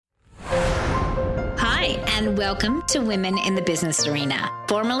and welcome to Women in the Business Arena,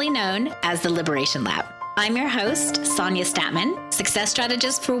 formerly known as the Liberation Lab. I'm your host, Sonia Statman, success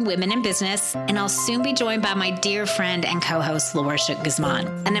strategist for women in business, and I'll soon be joined by my dear friend and co-host, Laura Shook Guzman,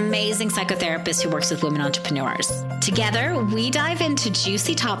 an amazing psychotherapist who works with women entrepreneurs. Together, we dive into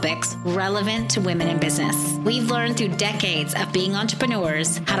juicy topics relevant to women in business. We've learned through decades of being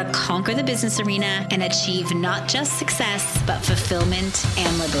entrepreneurs how to conquer the business arena and achieve not just success, but fulfillment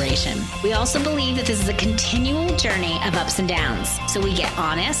and liberation. We also believe that this is a continual journey of ups and downs, so we get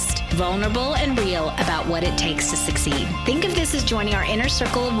honest, vulnerable, and real about what it takes to succeed. Think of this as joining our inner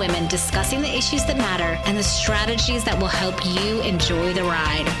circle of women discussing the issues that matter and the strategies that will help you enjoy the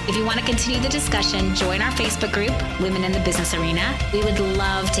ride. If you want to continue the discussion, join our Facebook group, Women in the Business Arena. We would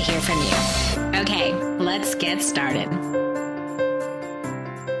love to hear from you. Okay, let's get started.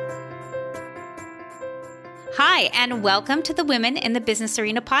 Hi, and welcome to the Women in the Business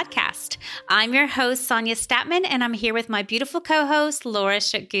Arena podcast. I'm your host, Sonia Statman, and I'm here with my beautiful co-host, Laura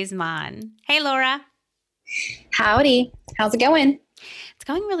Shook Guzman. Hey, Laura. Howdy. How's it going? It's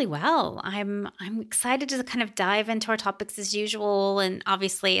going really well. I'm excited to kind of dive into our topics as usual. And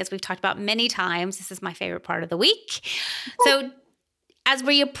obviously, as we've talked about many times, this is my favorite part of the week. So as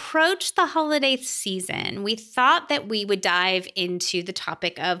we approach the holiday season, we thought that we would dive into the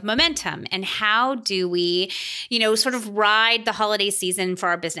topic of momentum and how do we, sort of ride the holiday season for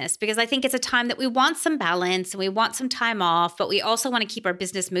our business? Because I think it's a time that we want some balance and we want some time off, but we also want to keep our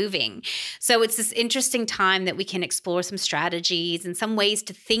business moving. So it's this interesting time that we can explore some strategies and some ways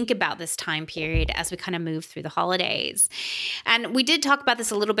to think about this time period as we kind of move through the holidays. And we did talk about this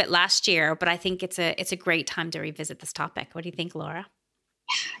a little bit last year, but I think it's a great time to revisit this topic. What do you think, Laura?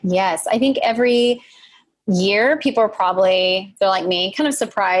 Yes. I think every year people are they're like me, kind of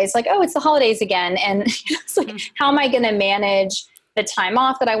surprised, like, oh, it's the holidays again. And it's like, how am I going to manage the time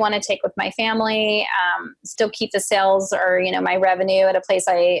off that I want to take with my family, still keep the sales or, my revenue at a place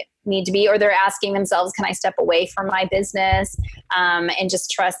I need to be, or they're asking themselves, can I step away from my business and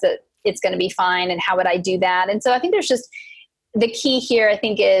just trust that it's going to be fine? And how would I do that? And so I think there's just the key here, I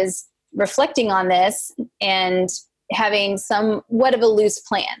think, is reflecting on this and having somewhat of a loose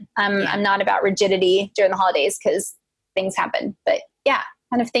plan. I'm not about rigidity during the holidays because things happen, but yeah,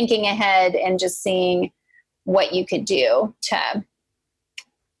 kind of thinking ahead and just seeing what you could do to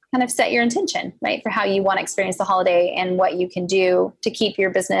kind of set your intention, right, for how you want to experience the holiday and what you can do to keep your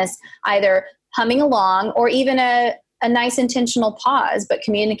business either humming along or even a nice intentional pause, but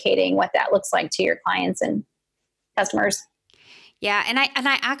communicating what that looks like to your clients and customers. Yeah. And I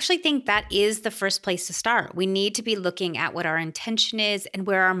actually think that is the first place to start. We need to be looking at what our intention is and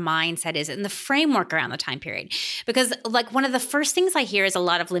where our mindset is and the framework around the time period. Because like one of the first things I hear is a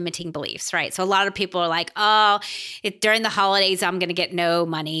lot of limiting beliefs, right? So a lot of people are like, during the holidays, I'm going to get no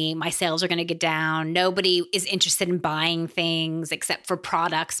money. My sales are going to get down. Nobody is interested in buying things except for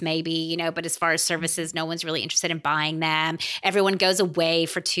products maybe, but as far as services, no one's really interested in buying them. Everyone goes away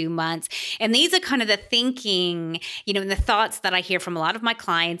for 2 months. And these are kind of the thinking, and the thoughts that I hear from a lot of my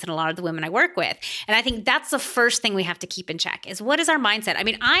clients and a lot of the women I work with. And I think that's the first thing we have to keep in check is what is our mindset? I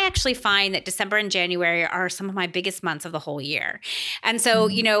mean, I actually find that December and January are some of my biggest months of the whole year. And so,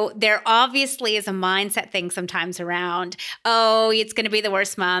 there obviously is a mindset thing sometimes around, it's going to be the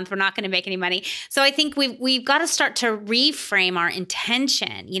worst month. We're not going to make any money. So I think we've got to start to reframe our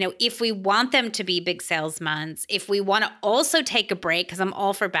intention. If we want them to be big sales months, if we want to also take a break, because I'm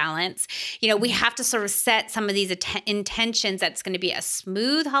all for balance, we have to sort of set some of these intentions that's going to be a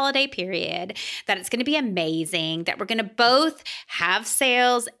smooth holiday period, that it's going to be amazing, that we're going to both have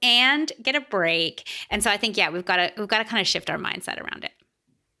sales and get a break. And so I think, we've got to kind of shift our mindset around it.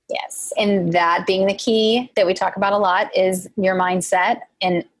 Yes. And that being the key that we talk about a lot is your mindset,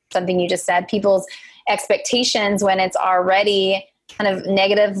 and something you just said, people's expectations when it's already kind of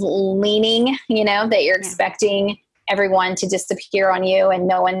negative leaning, that you're expecting everyone to disappear on you and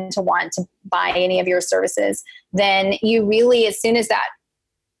no one to want to buy any of your services, then you really, as soon as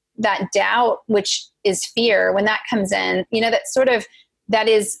that doubt, which is fear, when that comes in, that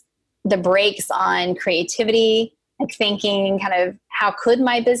is the brakes on creativity, like thinking kind of, how could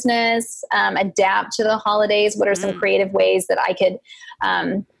my business adapt to the holidays? What are some creative ways that I could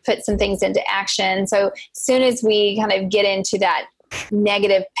put some things into action? So as soon as we kind of get into that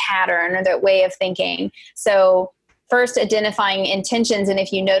negative pattern or that way of thinking, so first identifying intentions. And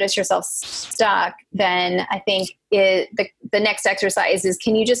if you notice yourself stuck, then I think the next exercise is,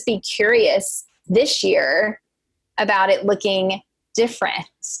 can you just be curious this year about it looking differently?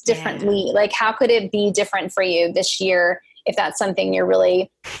 Yeah. Like, how could it be different for you this year? If that's something you're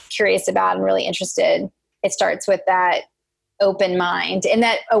really curious about and really interested, it starts with that open mind and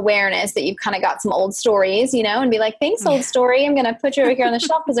that awareness that you've kind of got some old stories, and be like, thanks, old story. I'm going to put you over here on the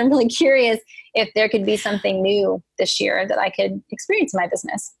shelf because I'm really curious if there could be something new this year that I could experience in my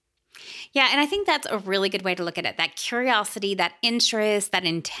business. Yeah. And I think that's a really good way to look at it. That curiosity, that interest, that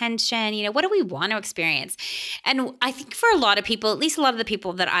intention, what do we want to experience? And I think for a lot of people, at least a lot of the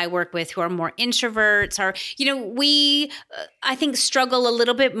people that I work with who are more introverts or, we, I think, struggle a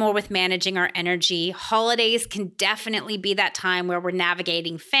little bit more with managing our energy. Holidays can definitely be that time where we're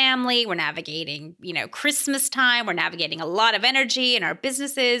navigating family, we're navigating, Christmas time, we're navigating a lot of energy in our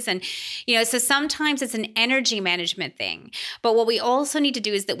businesses. And, so sometimes it's an energy management thing. But what we also need to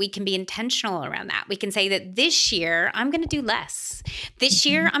do is that we can be intentional around that. We can say that this year, I'm going to do less. This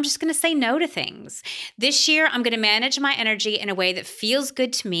year, I'm just going to say no to things. This year, I'm going to manage my energy in a way that feels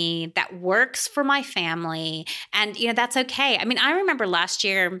good to me, that works for my family. And, that's okay. I mean, I remember last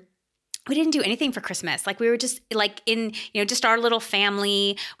year, we didn't do anything for Christmas. Like we were just like in, just our little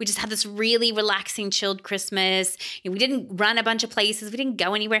family. We just had this really relaxing, chilled Christmas. We didn't run a bunch of places. We didn't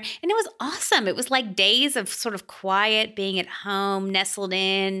go anywhere. And it was awesome. It was like days of sort of quiet, being at home, nestled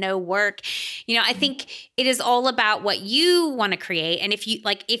in, no work. I think it is all about what you want to create. And if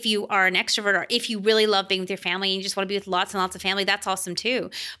you are an extrovert or if you really love being with your family and you just want to be with lots and lots of family, that's awesome too.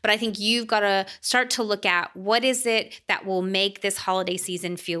 But I think you've got to start to look at what is it that will make this holiday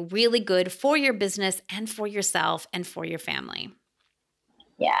season feel really good for your business and for yourself and for your family.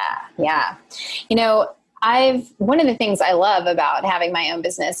 Yeah. One of the things I love about having my own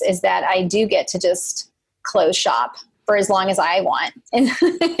business is that I do get to just close shop for as long as I want. And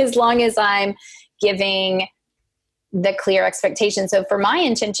as long as I'm giving the clear expectation. So for my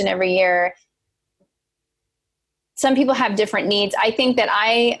intention every year, some people have different needs. I think that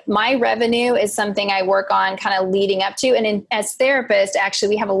my revenue is something I work on kind of leading up to. And as therapists, actually,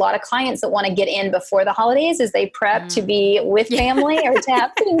 we have a lot of clients that want to get in before the holidays as they prep to be with family or to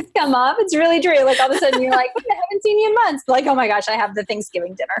have things come up. It's really true. Like all of a sudden you're like, I haven't seen you in months. Like, oh my gosh, I have the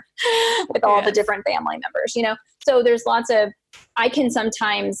Thanksgiving dinner with all the different family members, So there's I can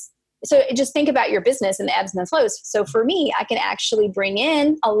sometimes, so just think about your business and the ebbs and the flows. So for me, I can actually bring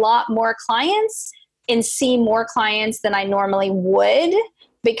in a lot more clients and see more clients than I normally would,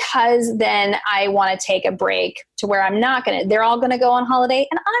 because then I want to take a break to where they're all going to go on holiday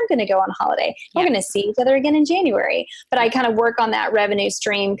and I'm going to go on holiday. We're going to see each other again in January, but I kind of work on that revenue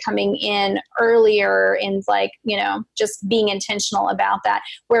stream coming in earlier and just being intentional about that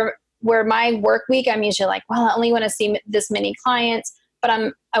where my work week, I'm usually like, well, I only want to see this many clients, but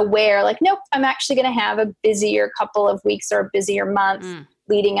I'm aware nope, I'm actually going to have a busier couple of weeks or a busier month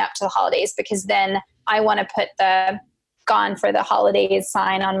leading up to the holidays, because then I want to put the gone for the holidays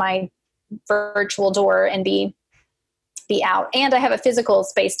sign on my virtual door and be out. And I have a physical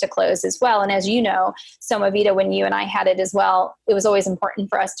space to close as well. And as you know, Soma Vida, when you and I had it as well, it was always important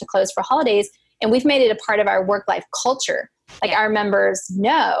for us to close for holidays. And we've made it a part of our work-life culture. Like our members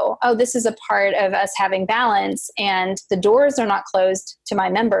know, this is a part of us having balance, and the doors are not closed to my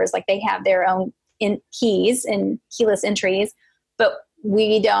members. Like they have their own keys and keyless entries, but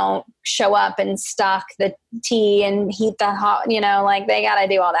we don't show up and stock the tea and heat the hot, they got to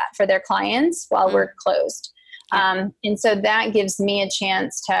do all that for their clients while we're closed. And so that gives me a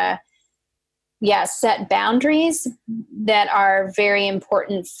chance to, set boundaries that are very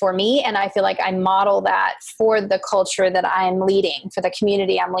important for me. And I feel like I model that for the culture that I'm leading, for the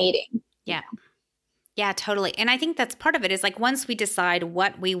community I'm leading. Yeah. Yeah, totally. And I think that's part of it is once we decide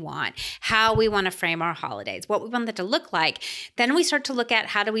what we want, how we want to frame our holidays, what we want that to look like, then we start to look at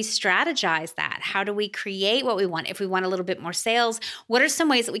how do we strategize that? How do we create what we want? If we want a little bit more sales, what are some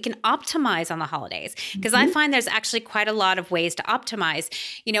ways that we can optimize on the holidays? Because I find there's actually quite a lot of ways to optimize.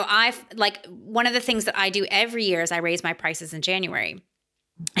 One of the things that I do every year is I raise my prices in January.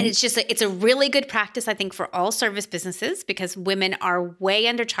 And it's a really good practice, I think, for all service businesses, because women are way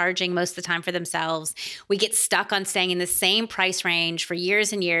undercharging most of the time for themselves. We get stuck on staying in the same price range for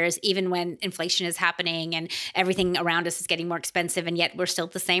years and years, even when inflation is happening and everything around us is getting more expensive, and yet we're still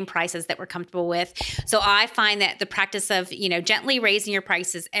at the same prices that we're comfortable with. So I find that the practice of, gently raising your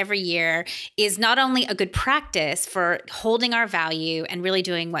prices every year is not only a good practice for holding our value and really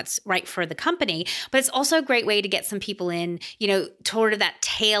doing what's right for the company, but it's also a great way to get some people in, toward that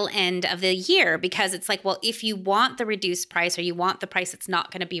tail end of the year, because it's like, well, if you want the reduced price or you want the price that's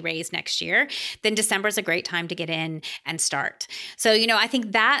not going to be raised next year, then December is a great time to get in and start. So, I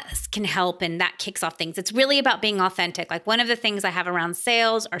think that can help, and that kicks off things. It's really about being authentic. Like, one of the things I have around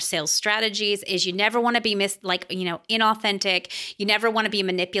sales or sales strategies is you never want to be inauthentic. You never want to be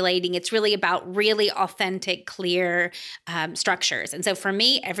manipulating. It's really about really authentic, clear structures. And so for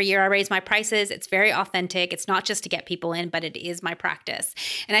me, every year I raise my prices. It's very authentic. It's not just to get people in, but it is my practice.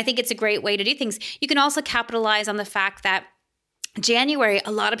 And I think it's a great way to do things. You can also capitalize on the fact that January,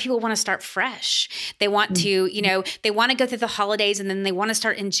 a lot of people want to start fresh. They want to, they want to go through the holidays, and then they want to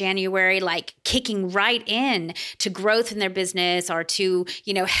start in January, like kicking right in to growth in their business, or to,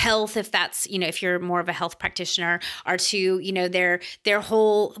 health, if that's, if you're more of a health practitioner, or to, their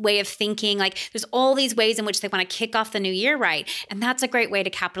whole way of thinking. Like, there's all these ways in which they want to kick off the new year right. And that's a great way to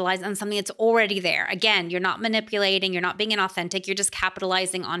capitalize on something that's already there. Again, you're not manipulating, you're not being inauthentic, you're just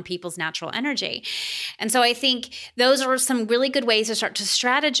capitalizing on people's natural energy. And so I think those are some really good ways to start to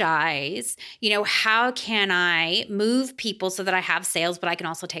strategize, how can I move people so that I have sales, but I can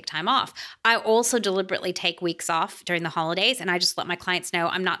also take time off. I also deliberately take weeks off during the holidays, and I just let my clients know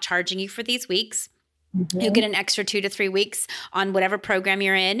I'm not charging you for these weeks. Mm-hmm. You'll get an extra 2 to 3 weeks on whatever program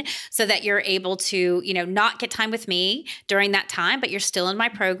you're in, so that you're able to, not get time with me during that time, but you're still in my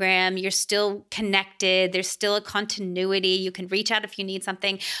program. You're still connected. There's still a continuity. You can reach out if you need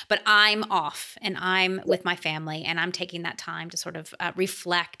something, but I'm off and I'm with my family, and I'm taking that time to sort of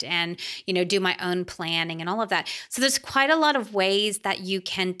reflect and, do my own planning and all of that. So there's quite a lot of ways that you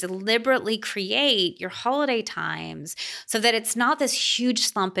can deliberately create your holiday times so that it's not this huge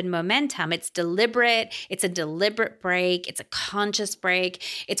slump in momentum. It's deliberate. It's a deliberate break. It's a conscious break.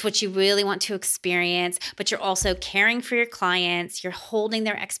 It's what you really want to experience, but you're also caring for your clients. You're holding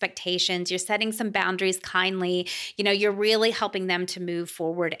their expectations. You're setting some boundaries kindly. You're really helping them to move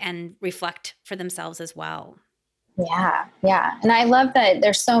forward and reflect for themselves as well. Yeah. Yeah. And I love that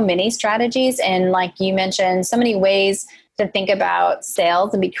there's so many strategies, and like you mentioned, so many ways to think about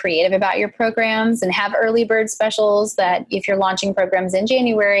sales and be creative about your programs, and have early bird specials that if you're launching programs in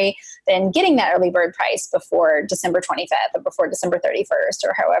January, then getting that early bird price before December 25th or before December 31st,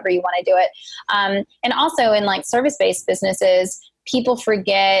 or however you want to do it. And also in like service-based businesses, people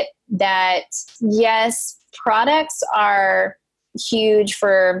forget that, yes, products are huge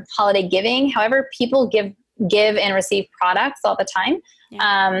for holiday giving. However, people give and receive products all the time.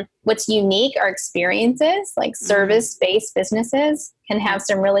 Yeah. What's unique are experiences. Like service-based businesses can have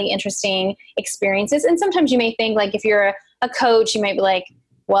some really interesting experiences. And sometimes you may think, like, if you're a coach, you might be like,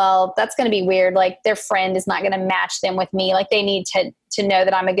 well, that's going to be weird. Like, their friend is not going to match them with me. Like, they need to know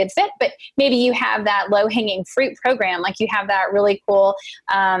that I'm a good fit. But maybe you have that low-hanging fruit program. Like, you have that really cool,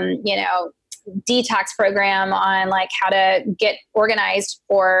 detox program on like how to get organized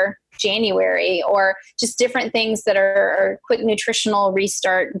for January, or just different things that are quick nutritional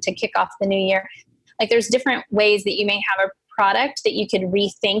restart to kick off the new year. Like, there's different ways that you may have a product that you could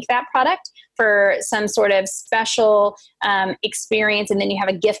rethink that product for some sort of special experience. And then you have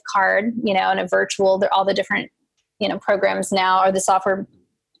a gift card, and a virtual, all the different, programs now, or the software,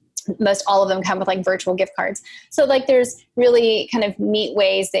 most all of them come with like virtual gift cards. So like, there's really kind of neat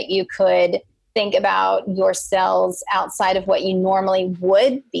ways that you could think about your sales outside of what you normally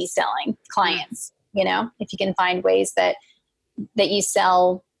would be selling clients. If you can find ways that you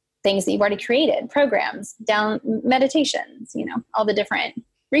sell things that you've already created, programs, down meditations, all the different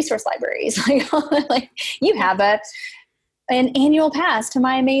resource libraries. Like you have an annual pass to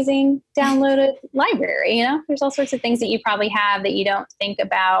my amazing downloaded library. There's all sorts of things that you probably have that you don't think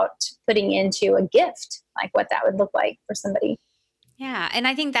about putting into a gift, like what that would look like for somebody. Yeah. And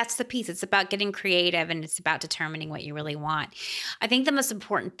I think that's the piece. It's about getting creative, and it's about determining what you really want. I think the most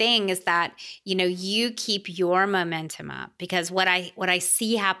important thing is that, you keep your momentum up, because what I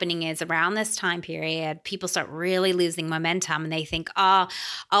see happening is around this time period, people start really losing momentum, and they think, oh,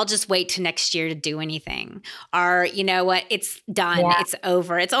 I'll just wait till next year to do anything. Or, you know what, it's done. Yeah. It's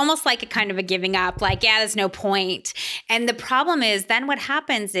over. It's almost like a kind of a giving up, like, yeah, there's no point. And the problem is then what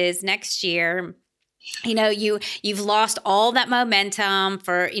happens is next year, you've lost all that momentum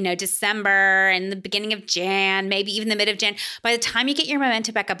for, December and the beginning of Jan, maybe even the mid of Jan. By the time you get your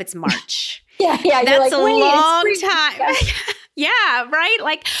momentum back up, it's March. Yeah. That's like, a long time. Yeah, right?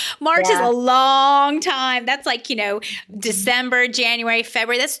 Like March is a long time. That's like, December, January,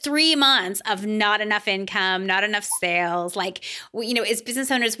 February. That's 3 months of not enough income, not enough sales. Like, as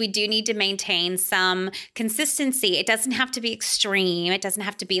business owners, we do need to maintain some consistency. It doesn't have to be extreme. It doesn't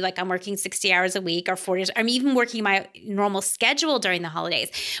have to be like I'm working 60 hours a week or 40 hours. I'm even working my normal schedule during the holidays.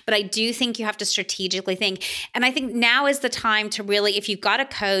 But I do think you have to strategically think. And I think now is the time to really, if you've got a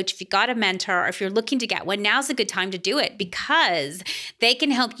coach, if you've got a mentor, or if you're looking to get one, now's a good time to do it because they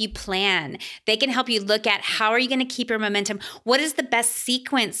can help you plan. They can help you look at how are you going to keep your momentum? What is the best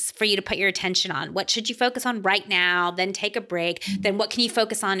sequence for you to put your attention on? What should you focus on right now? Then take a break. Then what can you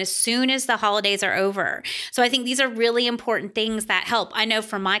focus on as soon as the holidays are over? So I think these are really important things that help. I know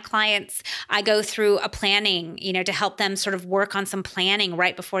for my clients, I go through a planning, to help them sort of work on some planning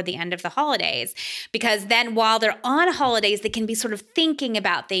right before the end of the holidays. Because then while they're on holidays, they can be sort of thinking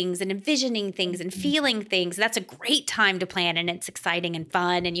about things and envisioning things and feeling things. That's a great time to plan. And it's exciting and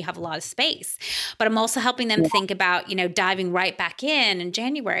fun and you have a lot of space. But I'm also helping them think about, diving right back in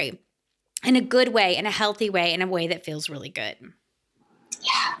January in a good way, in a healthy way, in a way that feels really good.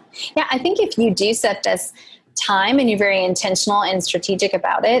 Yeah. I think if you do set this time and you're very intentional and strategic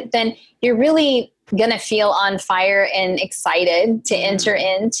about it, then you're really going to feel on fire and excited to enter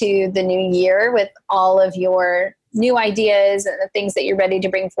into the new year with all of your new ideas and the things that you're ready to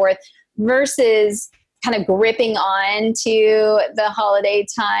bring forth versus kind of gripping on to the holiday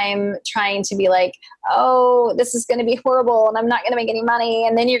time, trying to be like, oh, this is going to be horrible and I'm not going to make any money.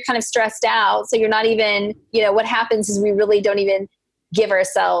 And then you're kind of stressed out. So you're not even, what happens is we really don't even give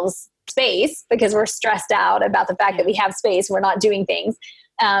ourselves space because we're stressed out about the fact that we have space. We're not doing things.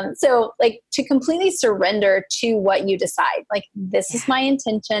 So like to completely surrender to what you decide, like this is my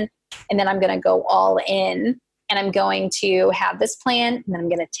intention. And then I'm going to go all in. And I'm going to have this plan, and then I'm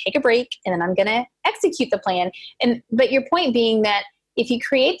going to take a break, and then I'm going to execute the plan. But your point being that if you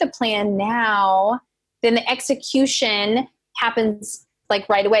create the plan now, then the execution happens like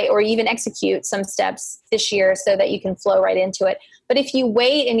right away, or even execute some steps this year so that you can flow right into it. But if you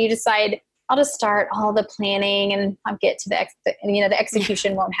wait and you decide, I'll just start all the planning and I'll get to the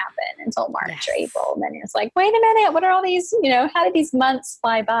execution won't happen until March or April. And then you're just like, wait a minute, what are all these, how did these months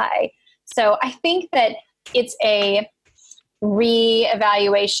fly by? So I think that it's a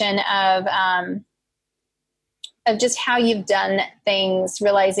reevaluation of just how you've done things,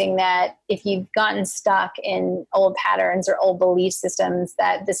 realizing that if you've gotten stuck in old patterns or old belief systems,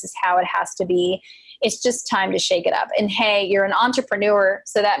 that this is how it has to be. It's just time to shake it up. And hey, you're an entrepreneur,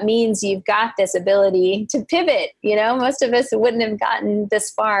 so that means you've got this ability to pivot. Most of us wouldn't have gotten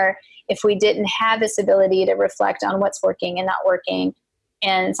this far if we didn't have this ability to reflect on what's working and not working.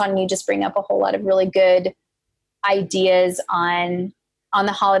 And Sonia, you just bring up a whole lot of really good ideas on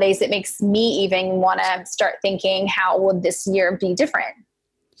the holidays that makes me even want to start thinking, how would this year be different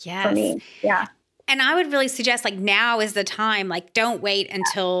for me? Yeah. And I would really suggest like now is the time, like don't wait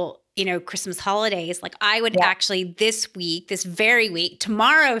until Christmas holidays. Like I would actually this very week,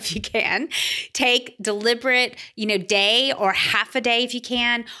 tomorrow, if you can, take deliberate, day or half a day if you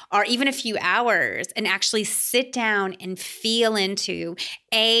can, or even a few hours and actually sit down and feel into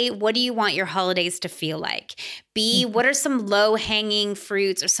A, what do you want your holidays to feel like? B, what are some low-hanging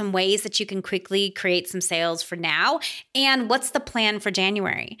fruits or some ways that you can quickly create some sales for now? And what's the plan for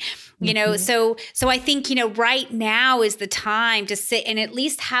January? So I think, right now is the time to sit and at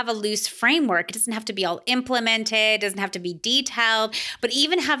least have a loose framework. It doesn't have to be all implemented, it doesn't have to be detailed, but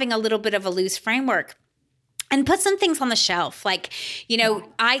even having a little bit of a loose framework. And put some things on the shelf. Like,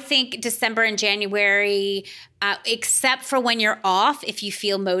 I think December and January, except for when you're off, if you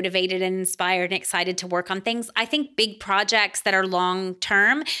feel motivated and inspired and excited to work on things, I think big projects that are long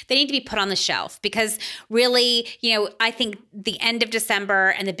term, they need to be put on the shelf because really, I think the end of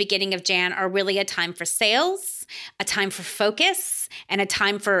December and the beginning of Jan are really a time for sales, a time for focus, and a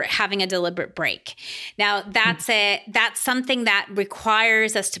time for having a deliberate break. Now, that's something that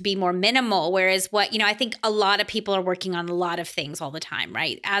requires us to be more minimal, whereas I think a lot of people are working on a lot of things all the time,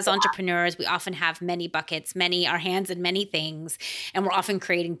 right? As entrepreneurs, we often have many buckets, our hands in many things, and we're often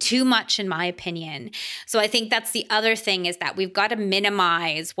creating too much, in my opinion. So I think that's the other thing is that we've got to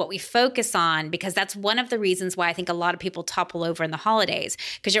minimize what we focus on because that's one of the reasons why I think a lot of people topple over in the holidays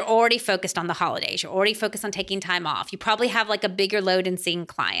because you're already focused on the holidays. You're already focused on taking time off. You probably have like a bigger load in seeing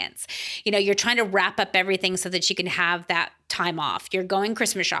clients. You're trying to wrap up everything so that you can have that time off, you're going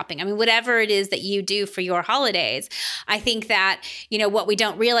Christmas shopping. I mean, whatever it is that you do for your holidays, I think that, what we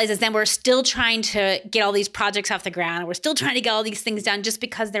don't realize is then we're still trying to get all these projects off the ground. We're still trying to get all these things done just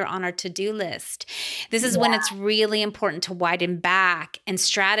because they're on our to-do list. This is when it's really important to widen back and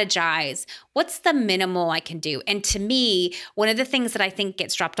strategize. What's the minimal I can do? And to me, one of the things that I think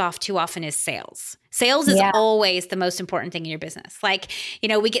gets dropped off too often is sales. Sales is always the most important thing in your business. Like,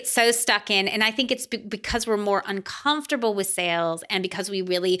 we get so stuck in, and I think it's because we're more uncomfortable with sales and because we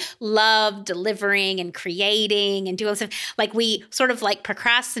really love delivering and creating and doing stuff, like we sort of like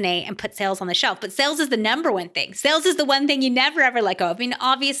procrastinate and put sales on the shelf. But sales is the number one thing. Sales is the one thing you never, ever let go of. I mean,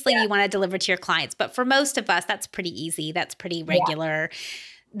 obviously you want to deliver to your clients, but for most of us, that's pretty easy. That's pretty regular.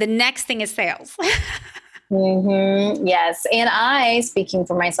 The next thing is sales. Mm-hmm. Yes. And I, speaking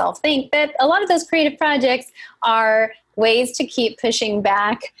for myself, think that a lot of those creative projects are ways to keep pushing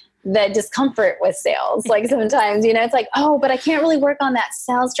back the discomfort with sales. Like sometimes, it's like, oh, but I can't really work on that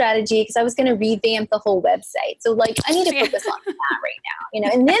sales strategy because I was going to revamp the whole website. So like, I need to focus on that right now,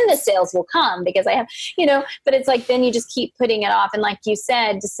 and then the sales will come because I have, but it's like, then you just keep putting it off. And like you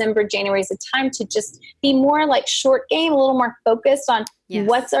said, December, January is a time to just be more like short game, a little more focused on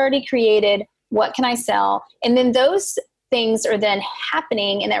what's already created. What can I sell? And then those things are then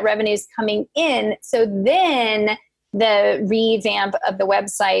happening and that revenue is coming in. So then the revamp of the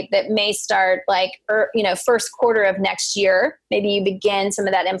website that may start like, first quarter of next year, maybe you begin some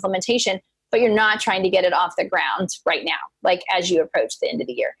of that implementation, but you're not trying to get it off the ground right now, like as you approach the end of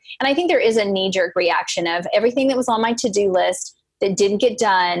the year. And I think there is a knee-jerk reaction of everything that was on my to-do list that didn't get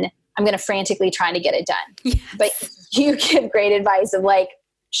done, I'm going to frantically try to get it done. Yes. But you give great advice of like,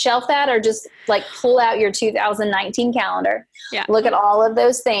 shelf that or just like pull out your 2019 calendar, look at all of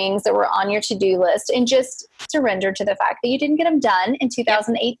those things that were on your to-do list and just surrender to the fact that you didn't get them done in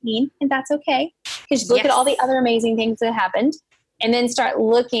 2018. And that's okay. Because look at all the other amazing things that happened and then start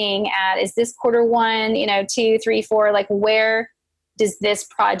looking at, is this quarter 1, 2, 3, 4, like where does this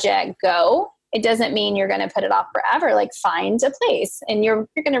project go? It doesn't mean you're going to put it off forever. Like find a place and you're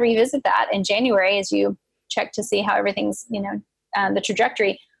going to revisit that in January as you check to see how everything's, the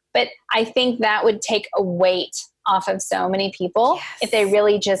trajectory. But I think that would take a weight off of so many people if they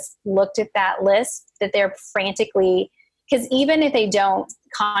really just looked at that list that they're frantically, because even if they don't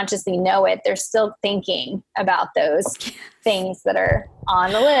consciously know it, they're still thinking about those things that are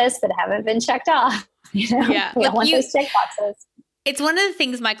on the list that haven't been checked off. We don't want those check boxes. It's one of the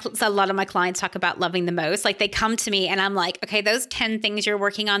things a lot of my clients talk about loving the most. Like they come to me and I'm like, okay, those 10 things you're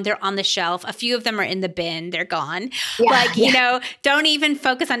working on, they're on the shelf. A few of them are in the bin. They're gone. Don't even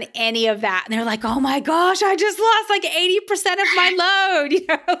focus on any of that. And they're like, oh my gosh, I just lost like 80% of my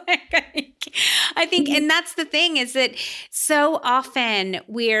load. I think, and that's the thing is that so often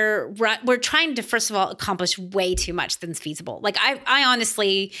we're trying to, first of all, accomplish way too much than's feasible. Like I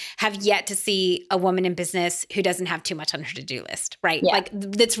honestly have yet to see a woman in business who doesn't have too much on her to-do list, right? Like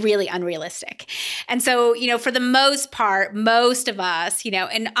that's really unrealistic. And so, for the most part, most of us,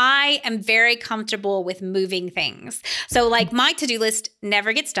 and I am very comfortable with moving things. So like my to-do list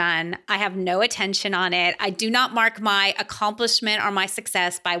never gets done. I have no attention on it. I do not mark my accomplishment or my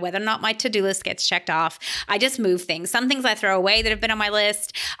success by whether or not my to-do list gets checked off. I just move things. Some things I throw away that have been on my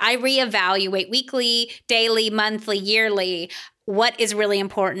list. I reevaluate weekly, daily, monthly, yearly. What is really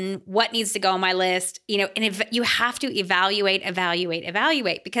important? What needs to go on my list? And if you have to evaluate,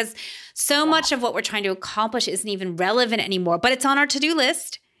 because so much of what we're trying to accomplish isn't even relevant anymore, but it's on our to-do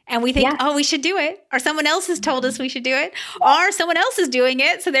list. And we think, oh, we should do it. Or someone else has told us we should do it. Or someone else is doing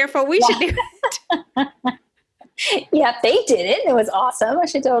it. So therefore we should do it. They did it. It was awesome. I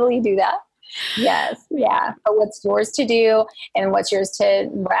should totally do that. Yes. Yeah. But what's yours to do and what's yours to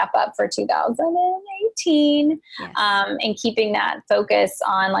wrap up for 2018 and keeping that focus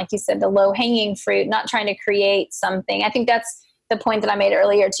on, like you said, the low hanging fruit, not trying to create something. I think that's the point that I made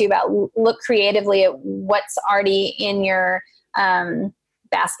earlier too, about look creatively at what's already in your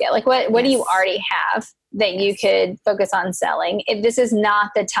basket. Like what do you already have that you could focus on selling? If this is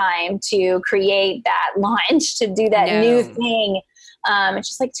not the time to create that launch, to do that new thing. It's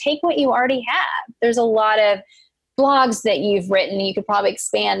just like, take what you already have. There's a lot of blogs that you've written, you could probably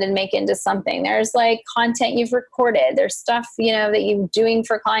expand and make into something. There's like content you've recorded. There's stuff, that you're doing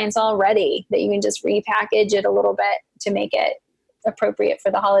for clients already that you can just repackage it a little bit to make it appropriate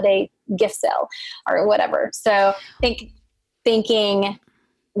for the holiday gift sale or whatever. So thinking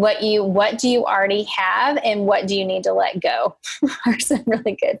what do you already have and what do you need to let go are some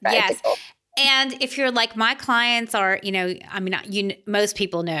really good practical. Yes. And if you're like my clients are, most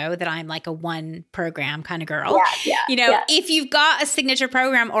people know that I'm like a one program kind of girl. If you've got a signature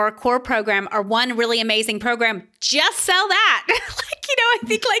program or a core program or one really amazing program, just sell that. I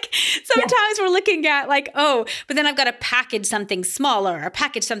think like sometimes we're looking at like, oh, but then I've got to package something smaller or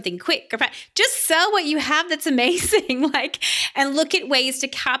package something quick. Just sell what you have that's amazing. And look at ways to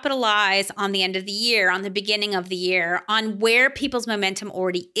capitalize on the end of the year, on the beginning of the year, on where people's momentum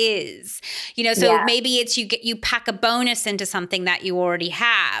already is. Maybe it's you pack a bonus into something that you already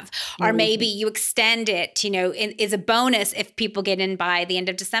have, or maybe you extend it, is a bonus if people get in by the end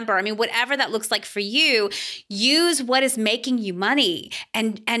of December. I mean, whatever that looks like for you, use what is making you money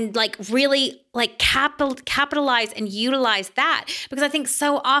and like really like capitalize and utilize that, because I think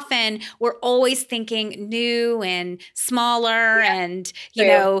so often we're always thinking new and smaller and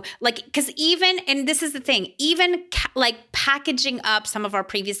because even, and this is the thing, even like packaging up some of our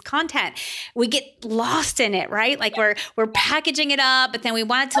previous content, we get lost in it, right? Like we're packaging it up, but then we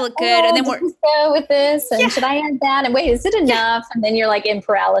want it to look good, and then we're go with this, and should I add that? And wait, is it enough? And then you're like in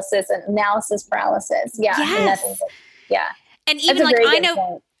paralysis and analysis paralysis. And even like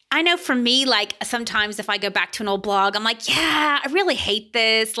I know for me, like sometimes if I go back to an old blog, I'm like, yeah, I really hate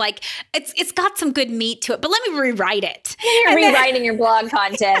this. Like it's got some good meat to it, but let me rewrite it. You're rewriting your blog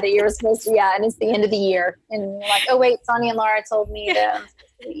content that you were supposed to, and it's the end of the year. And you're like, oh wait, Sonia and Laura told me that,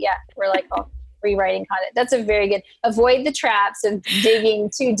 we're like, rewriting content. That's a very good, avoid the traps of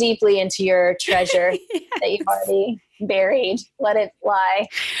digging too deeply into your treasure that you've already buried. Let it lie.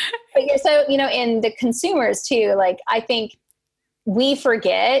 But so, in the consumers too, like I think we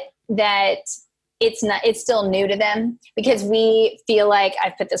forget that it's still new to them, because we feel like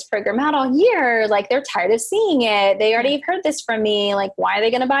I've put this program out all year. Like they're tired of seeing it. They already have heard this from me. Like, why are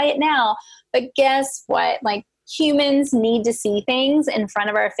they going to buy it now? But guess what? Like humans need to see things in front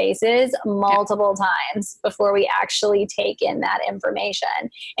of our faces multiple times before we actually take in that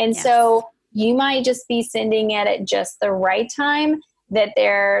information. And so you might just be sending it at just the right time that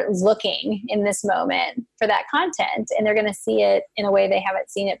they're looking in this moment for that content, and they're going to see it in a way they haven't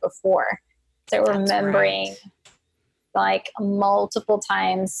seen it before. So remembering like multiple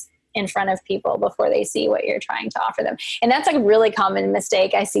times in front of people before they see what you're trying to offer them. And that's like a really common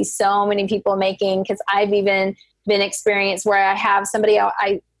mistake I see so many people making, because I've even been experienced where I have somebody,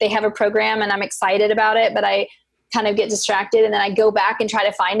 they have a program and I'm excited about it, but I kind of get distracted, and then I go back and try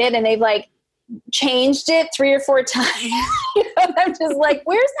to find it, and they've like changed it 3 or 4 times. I'm just like,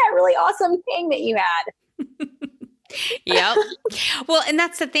 where's that really awesome thing that you had? Yep. Well, and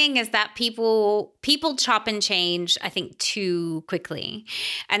that's the thing, is that people chop and change, I think, too quickly.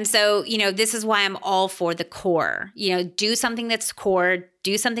 And so, this is why I'm all for the core. Do something that's core,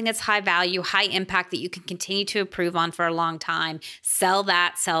 do something that's high value, high impact that you can continue to improve on for a long time. Sell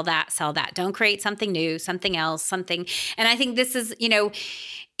that, sell that, sell that. Don't create something new, something else, something. And I think this is,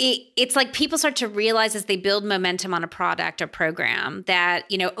 it's like people start to realize as they build momentum on a product or program that,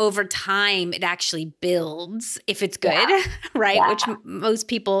 over time it actually builds if it's good, right? Yeah. Which most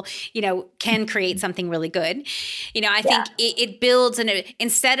people, can create something really good. I think it builds, and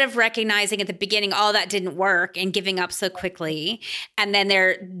instead of recognizing at the beginning, oh, that didn't work, and giving up so quickly, and then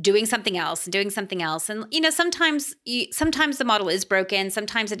they're doing something else and doing something else. And, sometimes the model is broken.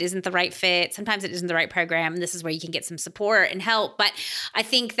 Sometimes it isn't the right fit. Sometimes it isn't the right program. And this is where you can get some support and help. But I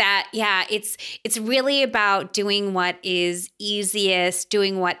think that, it's really about doing what is easiest,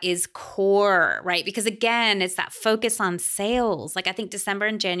 doing what is core, right? Because again, it's that focus on sales. Like I think December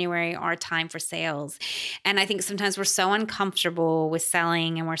and January are a time for sales. And I think sometimes we're so uncomfortable with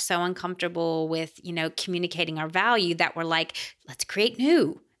selling, and we're so uncomfortable with, communicating our value, that we're like, let's create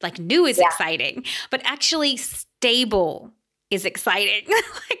new. Like new is exciting, but actually stable is exciting.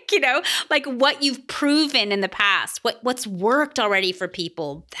 like what you've proven in the past, what's worked already for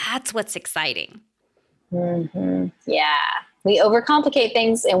people. That's what's exciting. Mm-hmm. Yeah. We overcomplicate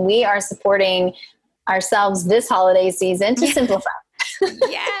things, and we are supporting ourselves this holiday season to simplify.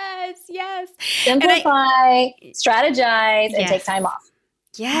 Yes. Simplify, strategize, and take time off.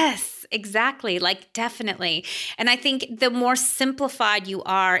 Yes, exactly. Like definitely. And I think the more simplified you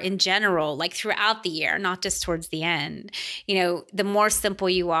are in general, like throughout the year, not just towards the end, the more simple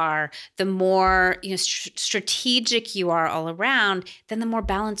you are, the more, strategic you are all around, then the more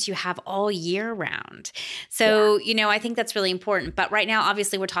balance you have all year round. So, I think that's really important. But right now,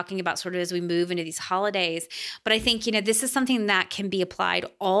 obviously, we're talking about sort of as we move into these holidays. But I think, this is something that can be applied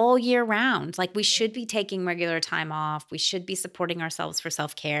all year round. Like we should be taking regular time off. We should be supporting ourselves for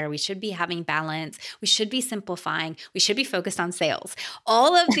self-care. We should be having balance. We should be simplifying. We should be focused on sales.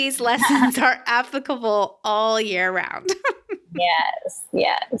 All of these lessons are applicable all year round.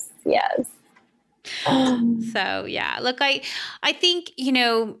 Yes. So yeah, look, I think,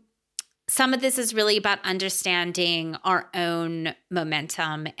 some of this is really about understanding our own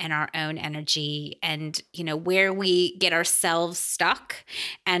momentum and our own energy and, where we get ourselves stuck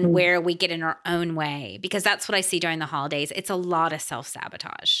and where we get in our own way, because that's what I see during the holidays. It's a lot of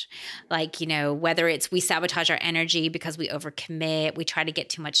self-sabotage. Like, whether it's we sabotage our energy because we overcommit, we try to get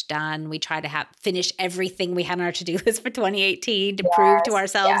too much done, we try to finish everything we had on our to-do list for 2018 to prove to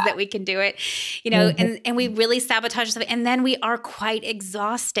ourselves that we can do it, and we really sabotage stuff. And then we are quite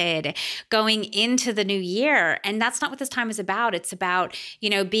exhausted going into the new year. And that's not what this time is about. It's about,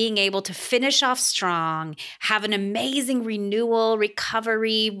 being able to finish off strong, have an amazing renewal,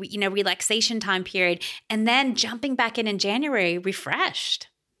 recovery, relaxation time period, and then jumping back in January refreshed.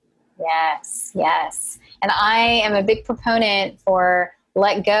 Yes. And I am a big proponent for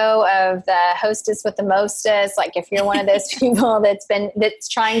let go of the hostess with the mostest. Like if you're one of those people that's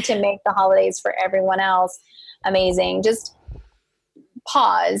trying to make the holidays for everyone else amazing, just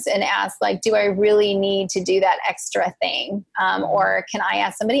pause and ask, like, do I really need to do that extra thing? Or can I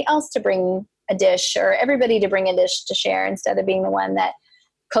ask somebody else to bring a dish, or everybody to bring a dish to share instead of being the one that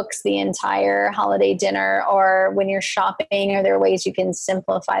cooks the entire holiday dinner? Or when you're shopping, are there ways you can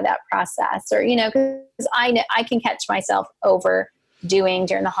simplify that process? Or, because I can catch myself overdoing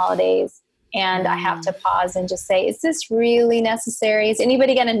during the holidays. And I have to pause and just say, is this really necessary? Is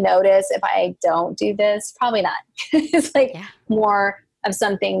anybody going to notice if I don't do this? Probably not. It's like more of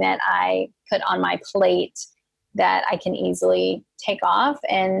something that I put on my plate that I can easily take off.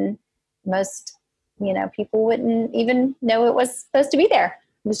 And most, people wouldn't even know it was supposed to be there.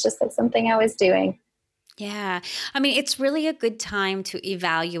 It was just like something I was doing. Yeah. I mean, it's really a good time to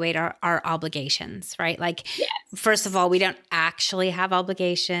evaluate our obligations, right? Like, first of all, we don't actually have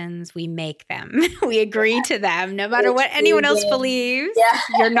obligations. We make them. We agree to them. No matter what anyone else believes,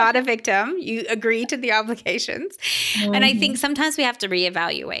 you're not a victim. You agree to the obligations. And I think sometimes we have to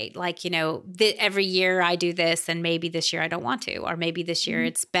reevaluate, like, every year I do this and maybe this year I don't want to, or maybe this year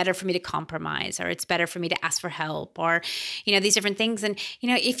it's better for me to compromise, or it's better for me to ask for help, or, these different things. And,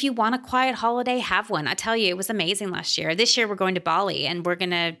 if you want a quiet holiday, have one. I tell you, it was amazing last year. This year we're going to Bali and we're going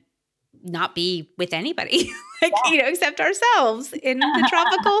to not be with anybody, except ourselves in the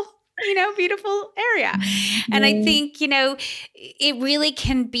tropical, beautiful area. And I think, it really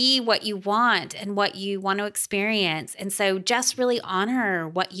can be what you want and what you want to experience. And so just really honor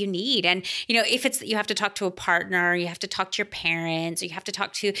what you need. And, if it's, you have to talk to a partner, you have to talk to your parents, or you have to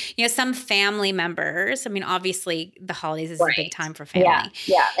talk to, some family members. I mean, obviously the holidays is a big time for family.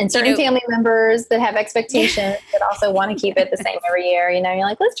 Yeah. And certain family members that have expectations that also want to keep it the same every year, you're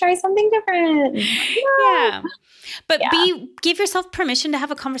like, let's try something different. Yeah. But give yourself permission to have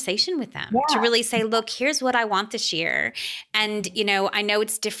a conversation with them, to really say, look, here's what I want this year. And, I know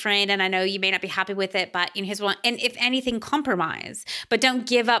it's different and I know you may not be happy with it, but here's what, and if anything, compromise, but don't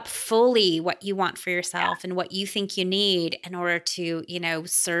give up fully what you want for yourself and what you think you need in order to,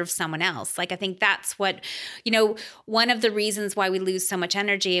 serve someone else. Like, I think that's what, one of the reasons why we lose so much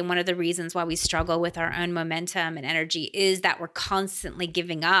energy and one of the reasons why we struggle with our own momentum and energy is that we're constantly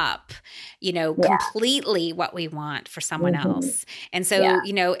giving up, completely what we want for someone else. And so,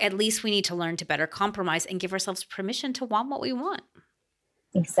 at least we need to learn to better compromise and give ourselves permission to want what we want.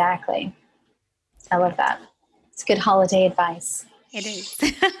 Exactly. I love that. It's good holiday advice. It is.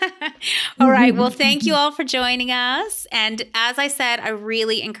 All right. Well, thank you all for joining us. And as I said, I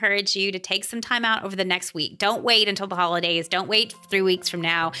really encourage you to take some time out over the next week. Don't wait until the holidays. Don't wait 3 weeks from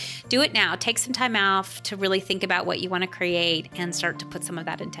now. Do it now. Take some time off to really think about what you want to create and start to put some of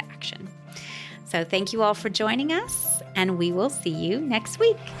that into action. So thank you all for joining us, and we will see you next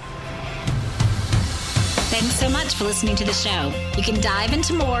week. Thanks so much for listening to the show. You can dive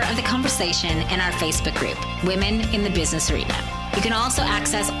into more of the conversation in our Facebook group, Women in the Business Arena. You can also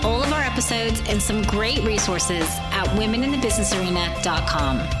access all of our episodes and some great resources at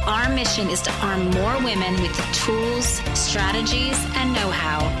womeninthebusinessarena.com. Our mission is to arm more women with the tools, strategies, and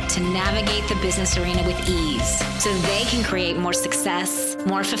know-how to navigate the business arena with ease so they can create more success,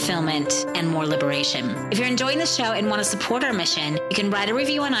 more fulfillment, and more liberation. If you're enjoying the show and want to support our mission, you can write a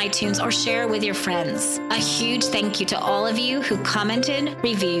review on iTunes or share it with your friends. A huge thank you to all of you who commented,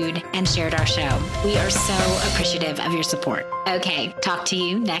 reviewed, and shared our show. We are so appreciative of your support. Okay, talk to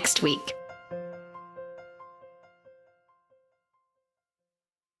you next week.